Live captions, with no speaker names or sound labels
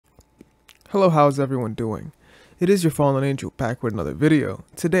Hello, how's everyone doing? It is your fallen angel back with another video.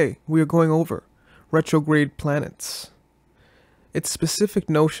 Today, we are going over retrograde planets. Its specific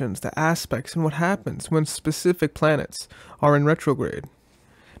notions, the aspects, and what happens when specific planets are in retrograde.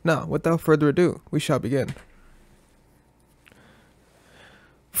 Now, without further ado, we shall begin.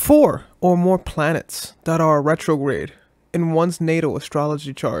 4 or more planets that are retrograde in one's natal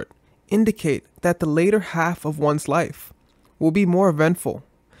astrology chart indicate that the later half of one's life will be more eventful.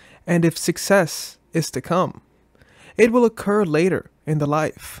 And if success is to come, it will occur later in the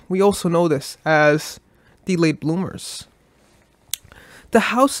life. We also know this as the late bloomers.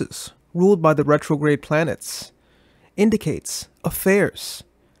 The houses ruled by the retrograde planets indicates affairs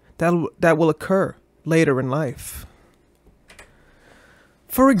that will occur later in life.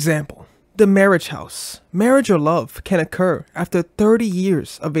 For example, the marriage house. Marriage or love can occur after 30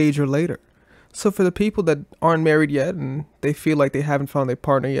 years of age or later. So for the people that aren't married yet and they feel like they haven't found their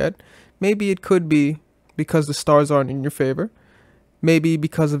partner yet, maybe it could be because the stars aren't in your favor, maybe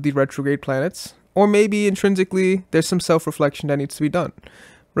because of the retrograde planets, or maybe intrinsically there's some self-reflection that needs to be done.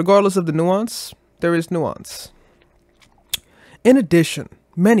 Regardless of the nuance, there is nuance. In addition,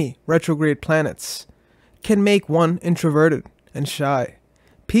 many retrograde planets can make one introverted and shy.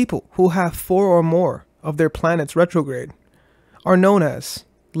 People who have 4 or more of their planets retrograde are known as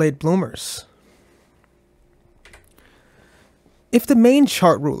late bloomers. If the main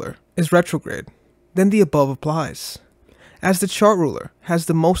chart ruler is retrograde, then the above applies, as the chart ruler has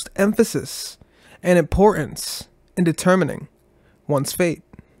the most emphasis and importance in determining one's fate.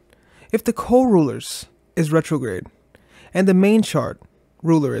 If the co-rulers is retrograde, and the main chart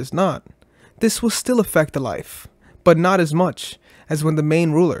ruler is not, this will still affect the life, but not as much as when the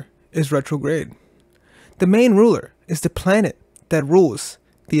main ruler is retrograde. The main ruler is the planet that rules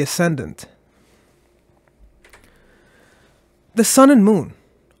the ascendant. The sun and moon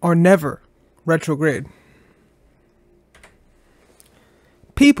are never retrograde.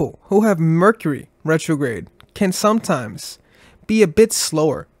 People who have Mercury retrograde can sometimes be a bit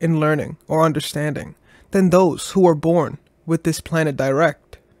slower in learning or understanding than those who are born with this planet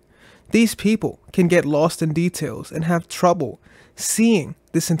direct. These people can get lost in details and have trouble seeing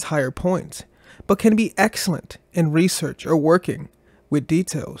this entire point, but can be excellent in research or working with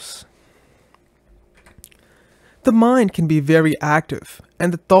details. The mind can be very active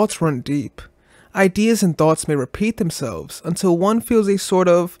and the thoughts run deep. Ideas and thoughts may repeat themselves until one feels a sort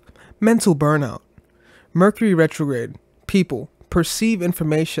of mental burnout. Mercury retrograde people perceive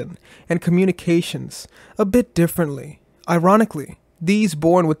information and communications a bit differently. Ironically, these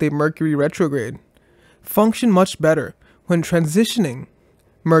born with a Mercury retrograde function much better when transitioning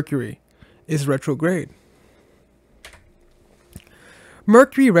Mercury is retrograde.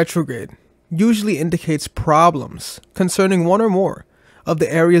 Mercury retrograde usually indicates problems concerning 1 or more of the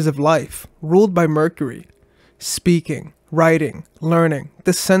areas of life ruled by Mercury: speaking, writing, learning,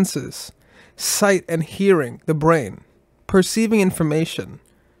 the senses, sight and hearing, the brain, perceiving information,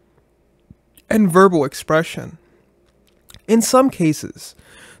 and verbal expression. In some cases,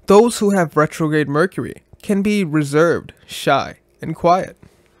 those who have retrograde Mercury can be reserved, shy, and quiet.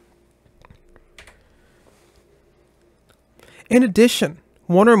 In addition,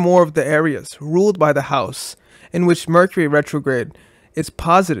 1 or more of the areas ruled by the house in which Mercury retrograde is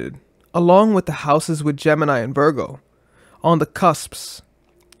posited, along with the houses with Gemini and Virgo on the cusps,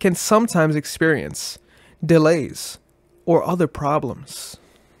 can sometimes experience delays or other problems.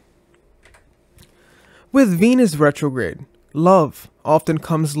 With Venus retrograde, love often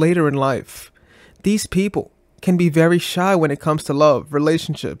comes later in life. These people can be very shy when it comes to love,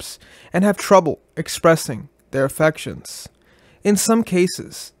 relationships, and have trouble expressing their affections. In some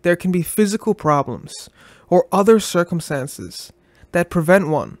cases, there can be physical problems or other circumstances that prevent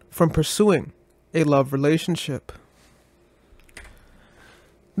one from pursuing a love relationship.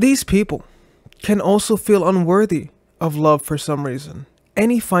 These people can also feel unworthy of love for some reason.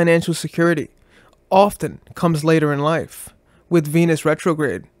 Any financial security often comes later in life. With Venus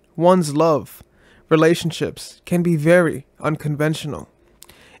retrograde, one's love relationships can be very unconventional.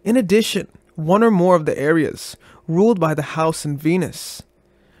 In addition, 1 or more of the areas ruled by the house in Venus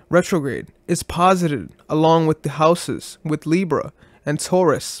retrograde is posited along with the houses with Libra and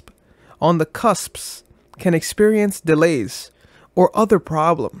Taurus on the cusps can experience delays or other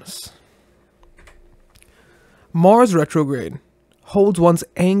problems. Mars retrograde holds one's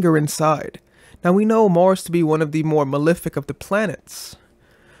anger inside. Now we know Mars to be one of the more malefic of the planets.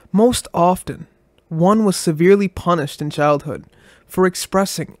 Most often, one was severely punished in childhood for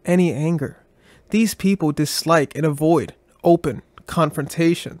expressing any anger. These people dislike and avoid open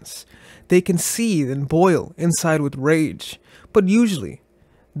confrontations. They can seethe and boil inside with rage, but usually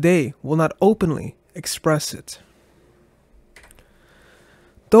they will not openly express it.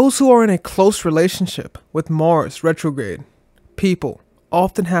 Those who are in a close relationship with Mars retrograde people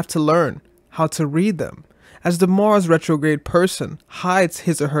often have to learn how to read them, as the Mars retrograde person hides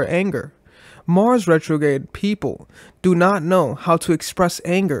his or her anger. Mars retrograde people do not know how to express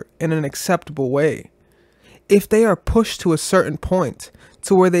anger in an acceptable way. If they are pushed to a certain point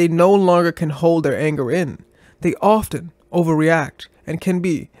to where they no longer can hold their anger in, they often overreact and can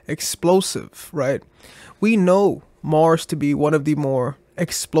be explosive, right? We know Mars to be one of the more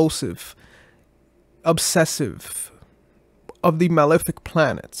explosive, obsessive of the malefic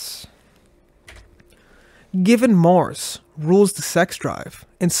planets. Given Mars rules the sex drive,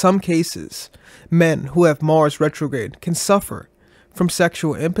 in some cases, men who have Mars retrograde can suffer from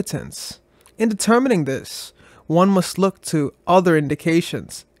sexual impotence. In determining this, one must look to other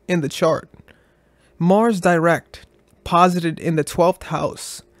indications in the chart. Mars direct, posited in the 12th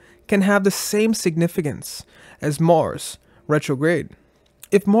house, can have the same significance as Mars retrograde.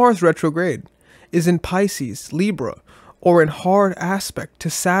 If Mars retrograde is in Pisces, Libra, or in hard aspect to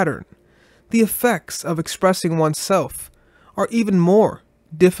Saturn, the effects of expressing oneself are even more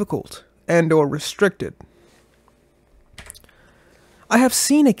difficult and or restricted. I have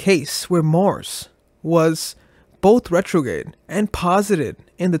seen a case where Mars was both retrograde and posited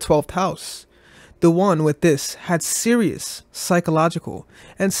in the 12th house. The one with this had serious psychological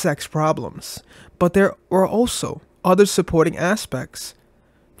and sex problems, but there were also other supporting aspects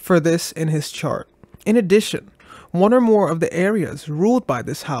for this in his chart. In addition, one or more of the areas ruled by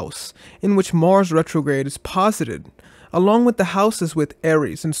this house in which Mars retrograde is posited, along with the houses with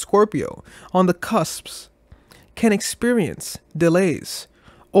Aries and Scorpio on the cusps, can experience delays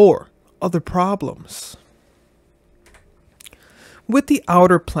or other problems. With the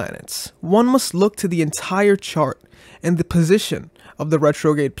outer planets, one must look to the entire chart and the position of the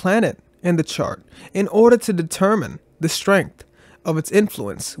retrograde planet in the chart in order to determine the strength of its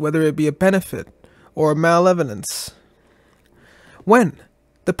influence, whether it be a benefit or a malevolence. When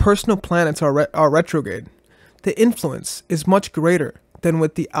the personal planets are retrograde, the influence is much greater than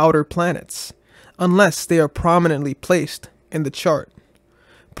with the outer planets, unless they are prominently placed in the chart.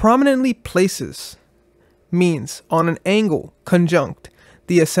 Prominently places means on an angle conjunct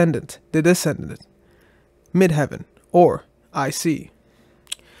the ascendant, the descendant, midheaven, or IC.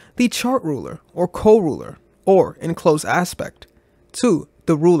 The chart ruler or co-ruler, or in close aspect to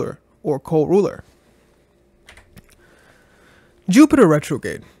the ruler or co-ruler. Jupiter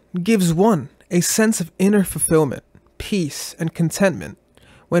retrograde gives one a sense of inner fulfillment, peace, and contentment.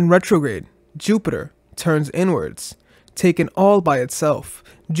 When retrograde, Jupiter turns inwards. Taken all by itself,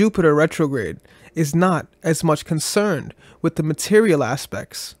 Jupiter retrograde is not as much concerned with the material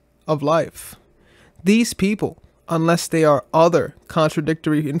aspects of life. These people, unless they are other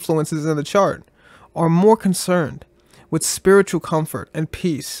contradictory influences in the chart, are more concerned with spiritual comfort and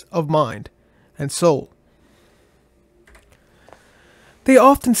peace of mind and soul. They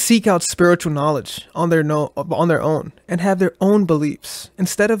often seek out spiritual knowledge on their own and have their own beliefs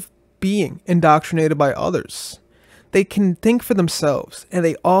instead of being indoctrinated by others. They can think for themselves, and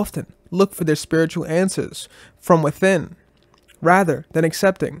they often look for their spiritual answers from within rather than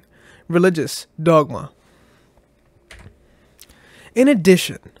accepting religious dogma. In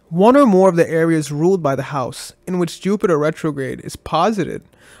addition, one or more of the areas ruled by the house in which Jupiter retrograde is posited,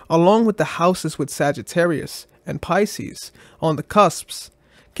 along with the houses with Sagittarius and Pisces on the cusps,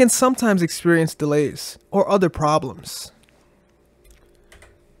 can sometimes experience delays or other problems.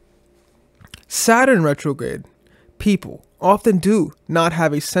 Saturn retrograde people often do not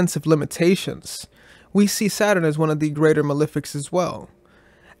have a sense of limitations. We see Saturn as one of the greater malefics as well,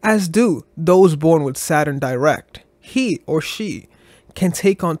 as do those born with Saturn direct. He or she can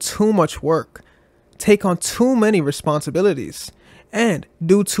take on too much work, take on too many responsibilities, and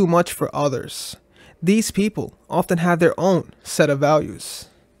do too much for others. These people often have their own set of values.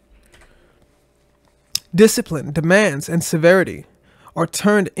 Discipline, demands, and severity are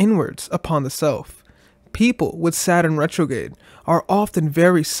turned inwards upon the self. People with Saturn retrograde are often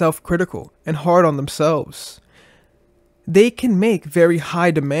very self-critical and hard on themselves. They can make very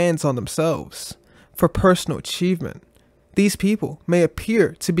high demands on themselves for personal achievement. These people may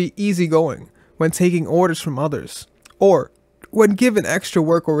appear to be easygoing when taking orders from others or when given extra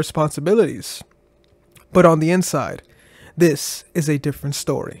work or responsibilities. But on the inside, this is a different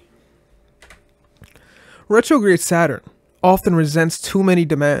story. Retrograde Saturn often resents too many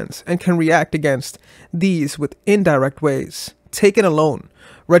demands and can react against these with indirect ways. Taken alone,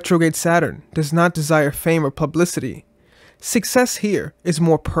 retrograde Saturn does not desire fame or publicity. Success here is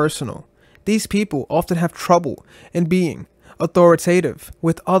more personal. These people often have trouble in being authoritative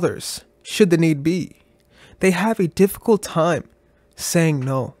with others should the need be. They have a difficult time saying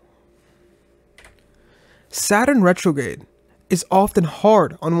no. Saturn retrograde is often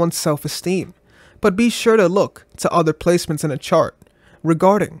hard on one's self-esteem, but be sure to look to other placements in a chart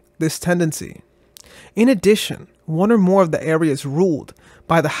regarding this tendency. In addition, one or more of the areas ruled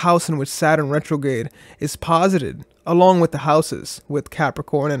by the house in which Saturn retrograde is posited, along with the houses with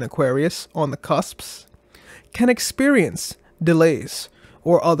Capricorn and Aquarius on the cusps, can experience delays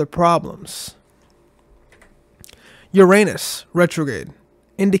or other problems. Uranus retrograde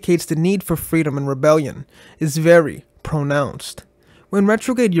indicates the need for freedom and rebellion is very pronounced. When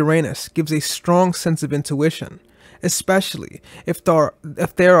retrograde Uranus gives a strong sense of intuition, especially if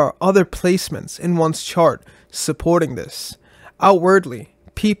there are other placements in one's chart supporting this. Outwardly,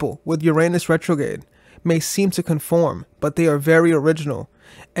 people with Uranus retrograde may seem to conform, but they are very original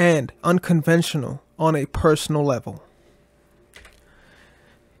and unconventional on a personal level.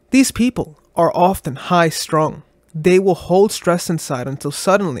 These people are often high-strung. They will hold stress inside until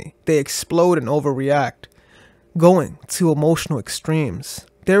suddenly they explode and overreact, going to emotional extremes.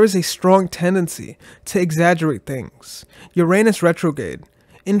 There is a strong tendency to exaggerate things. Uranus retrograde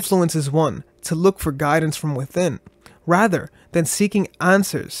influences one to look for guidance from within, rather than seeking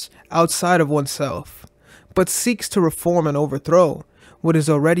answers outside of oneself, but seeks to reform and overthrow what is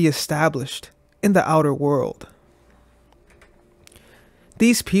already established in the outer world.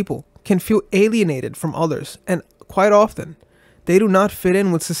 These people can feel alienated from others, and quite often, they do not fit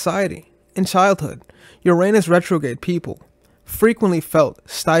in with society. In childhood, Uranus retrograde people frequently felt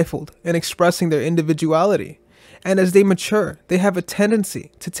stifled in expressing their individuality, and as they mature, they have a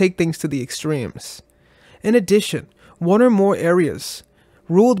tendency to take things to the extremes. In addition, one or more areas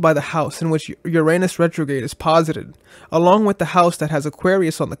ruled by the house in which Uranus retrograde is posited, along with the house that has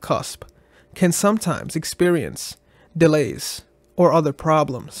Aquarius on the cusp, can sometimes experience delays or other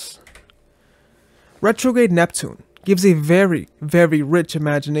problems. Retrograde Neptune gives a very, very rich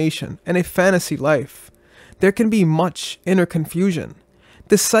imagination and a fantasy life. There can be much inner confusion.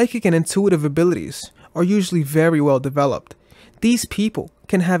 The psychic and intuitive abilities are usually very well developed. These people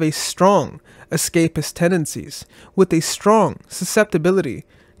can have a strong escapist tendencies with a strong susceptibility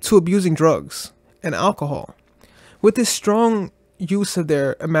to abusing drugs and alcohol. With this strong use of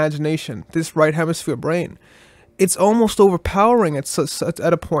their imagination, this right hemisphere brain, it's almost overpowering at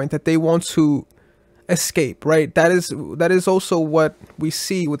a point that they want to escape, right? That is also what we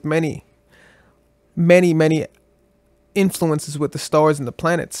see with many influences with the stars and the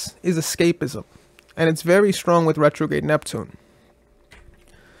planets, is escapism. And it's very strong with retrograde Neptune.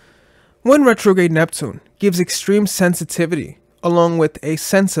 When retrograde Neptune gives extreme sensitivity along with a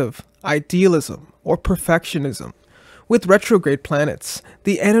sense of idealism or perfectionism, with retrograde planets,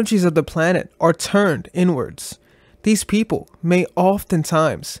 the energies of the planet are turned inwards. These people may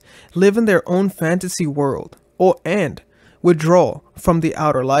oftentimes live in their own fantasy world and withdraw from the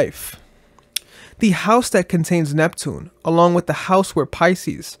outer life. The house that contains Neptune, along with the house where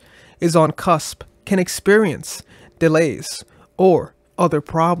Pisces is on cusp, can experience delays or other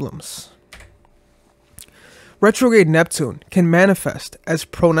problems. Retrograde Neptune can manifest as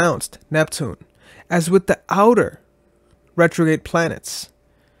pronounced Neptune, as with the outer retrograde planets.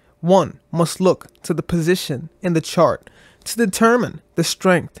 One must look to the position in the chart to determine the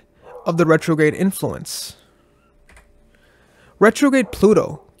strength of the retrograde influence. Retrograde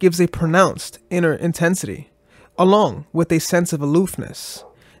Pluto gives a pronounced inner intensity, along with a sense of aloofness.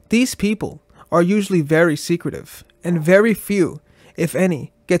 These people are usually very secretive, and very few, if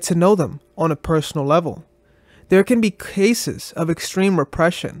any, get to know them on a personal level. There can be cases of extreme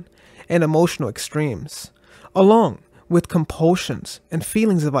repression and emotional extremes, along with compulsions and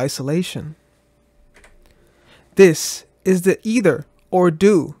feelings of isolation. This is the either or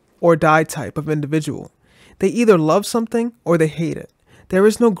do or die type of individual. They either love something or they hate it. There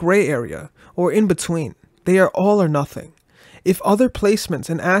is no gray area or in between. They are all or nothing. If other placements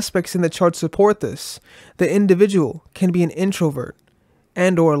and aspects in the chart support this, the individual can be an introvert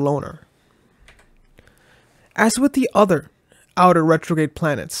and or a loner. As with the other outer retrograde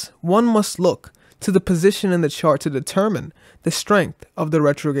planets, one must look to the position in the chart to determine the strength of the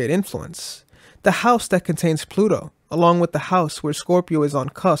retrograde influence. The house that contains Pluto, along with the house where Scorpio is on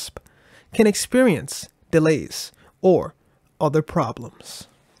cusp, can experience delays or other problems.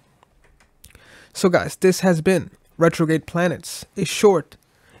 So guys, this has been Retrograde Planets, a short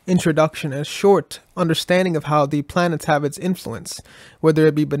introduction, a short understanding of how the planets have its influence, whether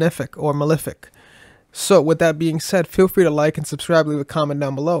it be benefic or malefic. So with that being said, feel free to like and subscribe, leave a comment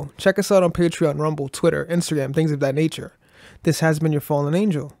down below. Check us out on Patreon, Rumble, Twitter, Instagram, things of that nature. This has been your fallen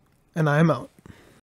angel, and I am out.